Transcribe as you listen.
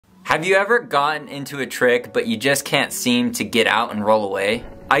Have you ever gotten into a trick but you just can't seem to get out and roll away?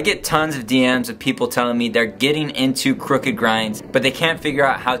 I get tons of DMs of people telling me they're getting into crooked grinds, but they can't figure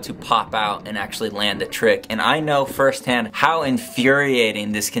out how to pop out and actually land the trick. And I know firsthand how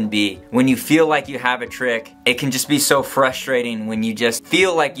infuriating this can be. When you feel like you have a trick, it can just be so frustrating when you just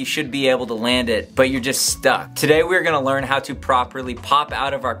feel like you should be able to land it, but you're just stuck. Today we're gonna learn how to properly pop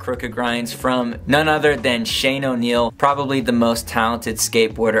out of our crooked grinds from none other than Shane Oneil, probably the most talented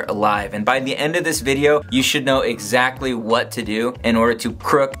skateboarder alive. And by the end of this video, you should know exactly what to do in order to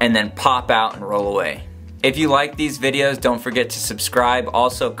crook and then pop out and roll away. If you like these videos, don't forget to subscribe.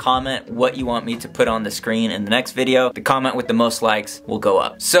 Also comment what you want me to put on the screen in the next video. The comment with the most likes will go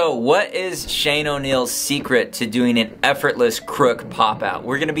up. So what is Shane Oneil's secret to doing an effortless crook pop out?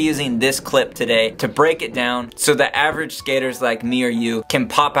 We're gonna be using this clip today to break it down so that average skaters like me or you can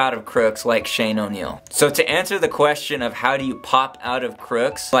pop out of crooks like Shane Oneil. So to answer the question of how do you pop out of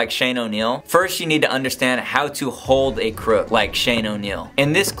crooks like Shane Oneil, first you need to understand how to hold a crook like Shane Oneil.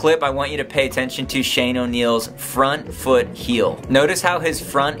 In this clip, I want you to pay attention to Shane Oneil's front foot heel. Notice how his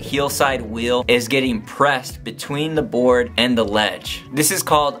front heel side wheel is getting pressed between the board and the ledge. This is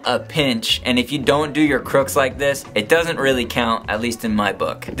called a pinch, and if you don't do your crooks like this, it doesn't really count, at least in my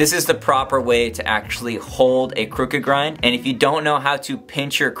book. This is the proper way to actually hold a crooked grind, and if you don't know how to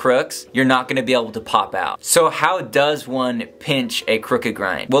pinch your crooks, you're not gonna be able to pop out. So how does one pinch a crooked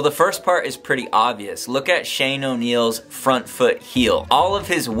grind? Well, the first part is pretty obvious. Look at Shane Oneil's front foot heel. All of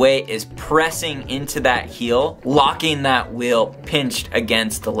his weight is pressing into that heel, locking that wheel pinched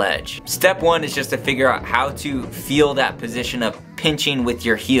against the ledge. Step one is just to figure out how to feel that position of pinching with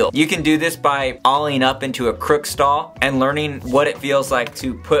your heel. You can do this by ollieing up into a crook stall and learning what it feels like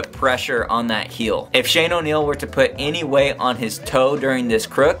to put pressure on that heel. If Shane Oneil were to put any weight on his toe during this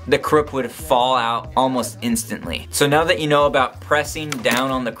crook, the crook would fall out almost instantly. So now that you know about pressing down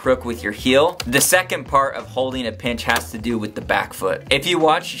on the crook with your heel, the second part of holding a pinch has to do with the back foot. If you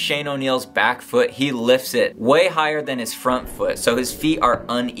watch Shane Oneil's back foot, he lifts it way higher than his front foot, so his feet are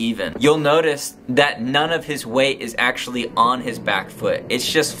uneven. You'll notice that none of his weight is actually on his back foot.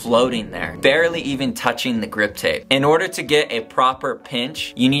 It's just floating there, barely even touching the grip tape. In order to get a proper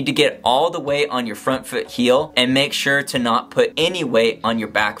pinch, you need to get all the weight on your front foot heel and make sure to not put any weight on your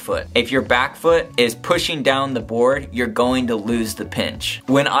back foot. If your back foot is pushing down the board, you're going to lose the pinch.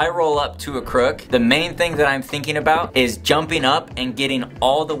 When I roll up to a crook, the main thing that I'm thinking about is jumping up and getting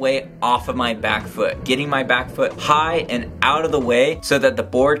all the weight off of my back foot, getting my back foot high and out of the way so that the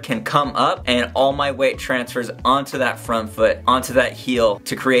board can come up and all my weight transfers onto that front foot, onto that heel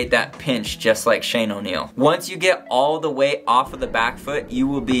to create that pinch just like Shane Oneil. Once you get all the weight off of the back foot, you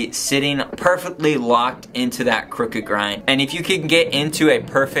will be sitting perfectly locked into that crooked grind. And if you can get into a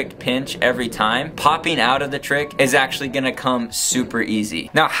perfect pinch every time, popping out of the trick is actually gonna come super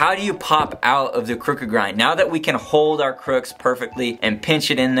easy. Now, how do you pop out of the crooked grind? Now that we can hold our crooks perfectly and pinch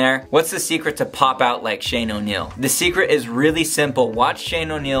it in there, what's the secret to pop out like Shane Oneil? The secret is really simple. Watch Shane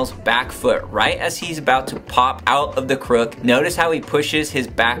Oneil's back foot. Right as he's about to pop out of the crook, notice how he pushes his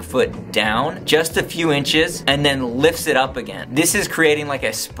back foot down just a few inches and then lifts it up again. This is creating like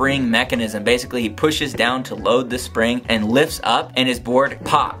a spring mechanism. Basically, he pushes down to load the spring and lifts up and his board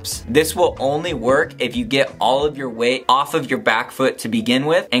pops. This will only work if you get all of your weight off of your back foot to begin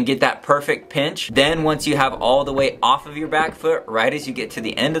with and get that perfect pinch. Then once you have all the weight off of your back foot, right as you get to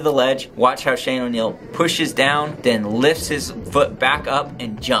the end of the ledge, watch how Shane Oneil pushes down, then lifts his foot back up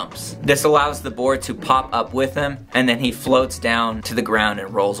and jumps. This allows the board to pop up with him, and then he floats down to the ground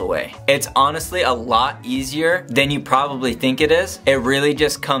and rolls away. It's honestly a lot easier than you probably think it is. It really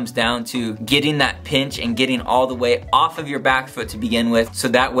just comes down to getting that pinch and getting all the way off of your back foot to begin with, so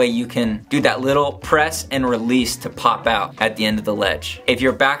that way you can do that little press and release to pop out at the end of the ledge. If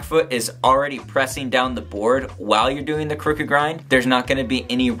your back foot is already pressing down the board while you're doing the crooked grind, there's not gonna be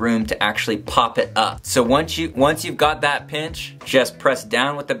any room to actually pop it up. So once you've got that pinch, just press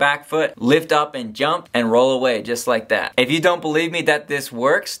down with the back foot, lift up and jump and roll away just like that. If you don't believe me that this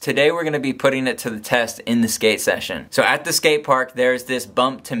works, today we're gonna be putting it to the test in the skate session. So at the skate park, there's this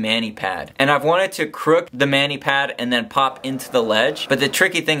bump to mani pad, and I've wanted to crook the mani pad and then pop into the ledge, but the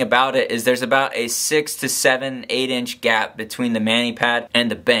tricky thing about it is there's about a 6 to 7, 8-inch gap between the mani pad and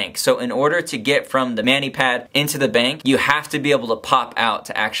the bank. So in order to get from the mani pad into the bank, you have to be able to pop out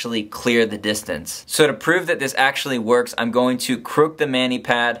to actually clear the distance. So to prove that this actually works, I'm going to crook the mani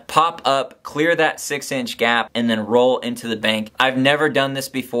pad, pop up, clear that 6-inch gap, and then roll into the bank. I've never done this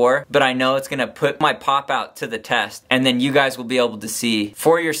before, but I know it's gonna put my pop out to the test, and then you guys will be able to see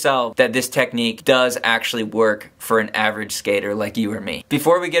for yourself that this technique does actually work for an average skater like you or me.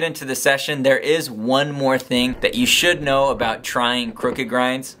 Before we get into the session, there is one more thing that you should know about trying crooked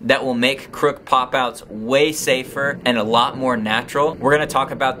grinds that will make crook pop outs way safer and a lot more natural. We're gonna talk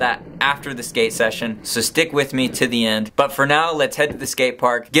about that after the skate session, so stick with me to the end. But for now, let's head to the skate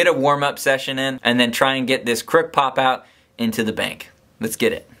park, get a warm-up session in, and then try and get this crook pop out into the bank. Let's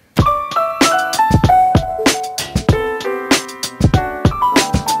get it.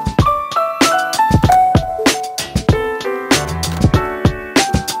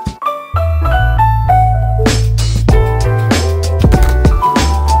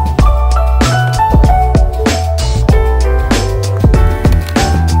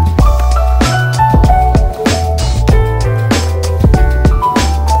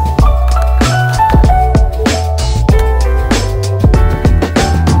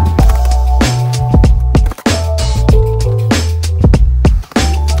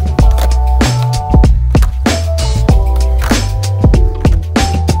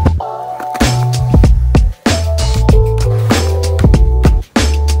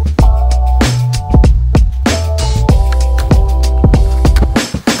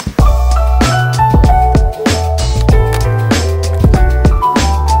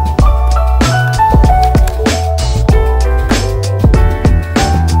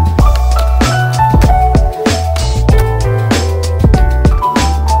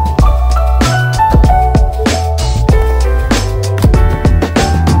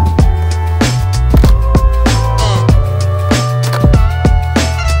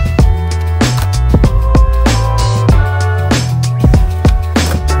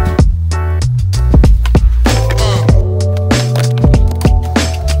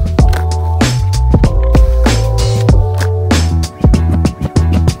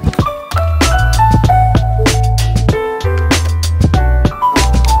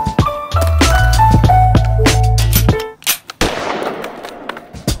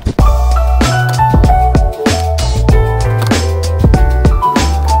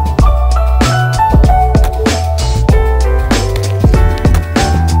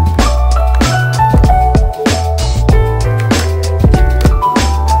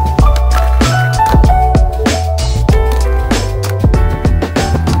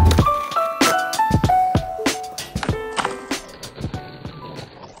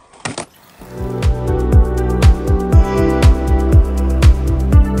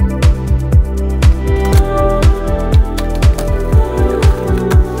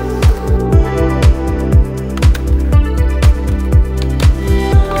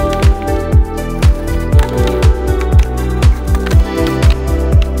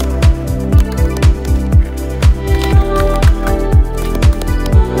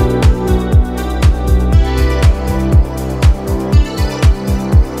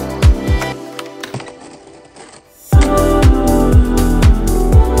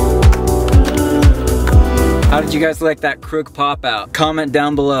 How did you guys like that crook pop out? Comment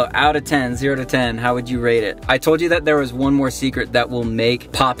down below, out of 10, 0 to 10, how would you rate it? I told you that there was one more secret that will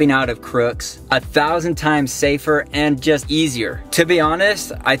make popping out of crooks 1,000 times safer and just easier. To be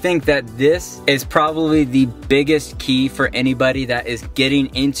honest, I think that this is probably the biggest key for anybody that is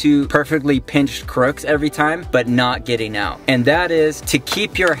getting into perfectly pinched crooks every time, but not getting out. And that is to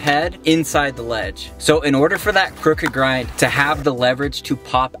keep your head inside the ledge. So in order for that crooked grind to have the leverage to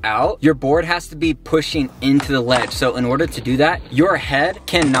pop out, your board has to be pushing into the ledge. So in order to do that, your head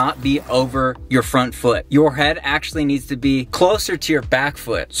cannot be over your front foot. Your head actually needs to be closer to your back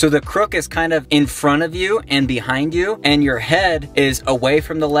foot. So the crook is kind of in front of you and behind you, and your head is away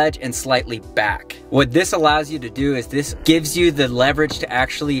from the ledge and slightly back. What this allows you to do is this gives you the leverage to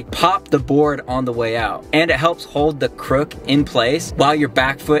actually pop the board on the way out. And it helps hold the crook in place while your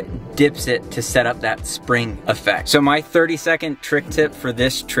back foot dips it to set up that spring effect. So my 30-second trick tip for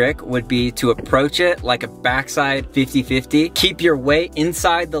this trick would be to approach it like a backside 50-50. Keep your weight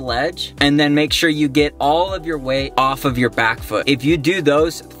inside the ledge and then make sure you get all of your weight off of your back foot. If you do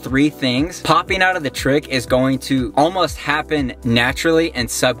those 3 things, popping out of the trick is going to almost happen naturally and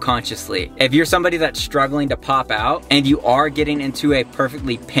subconsciously. If you're somebody that's struggling to pop out and you are getting into a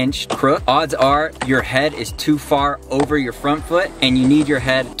perfectly pinched crook, odds are your head is too far over your front foot and you need your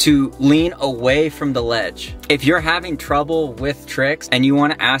head to lean away from the ledge. If you're having trouble with tricks and you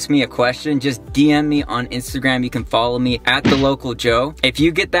want to ask me a question, just DM me on Instagram. You can follow me at The Local Joe. If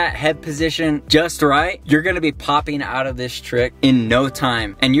you get that head position just right, you're gonna be popping out of this trick in no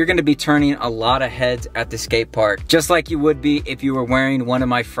time. And you're gonna be turning a lot of heads at the skate park, just like you would be if you were wearing one of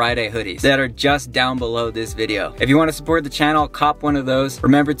my Friday hoodies that are just down below this video. If you want to support the channel, cop one of those.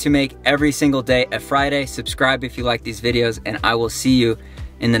 Remember to make every single day a Friday. Subscribe if you like these videos, and I will see you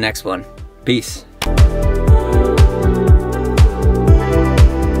in the next one. Peace.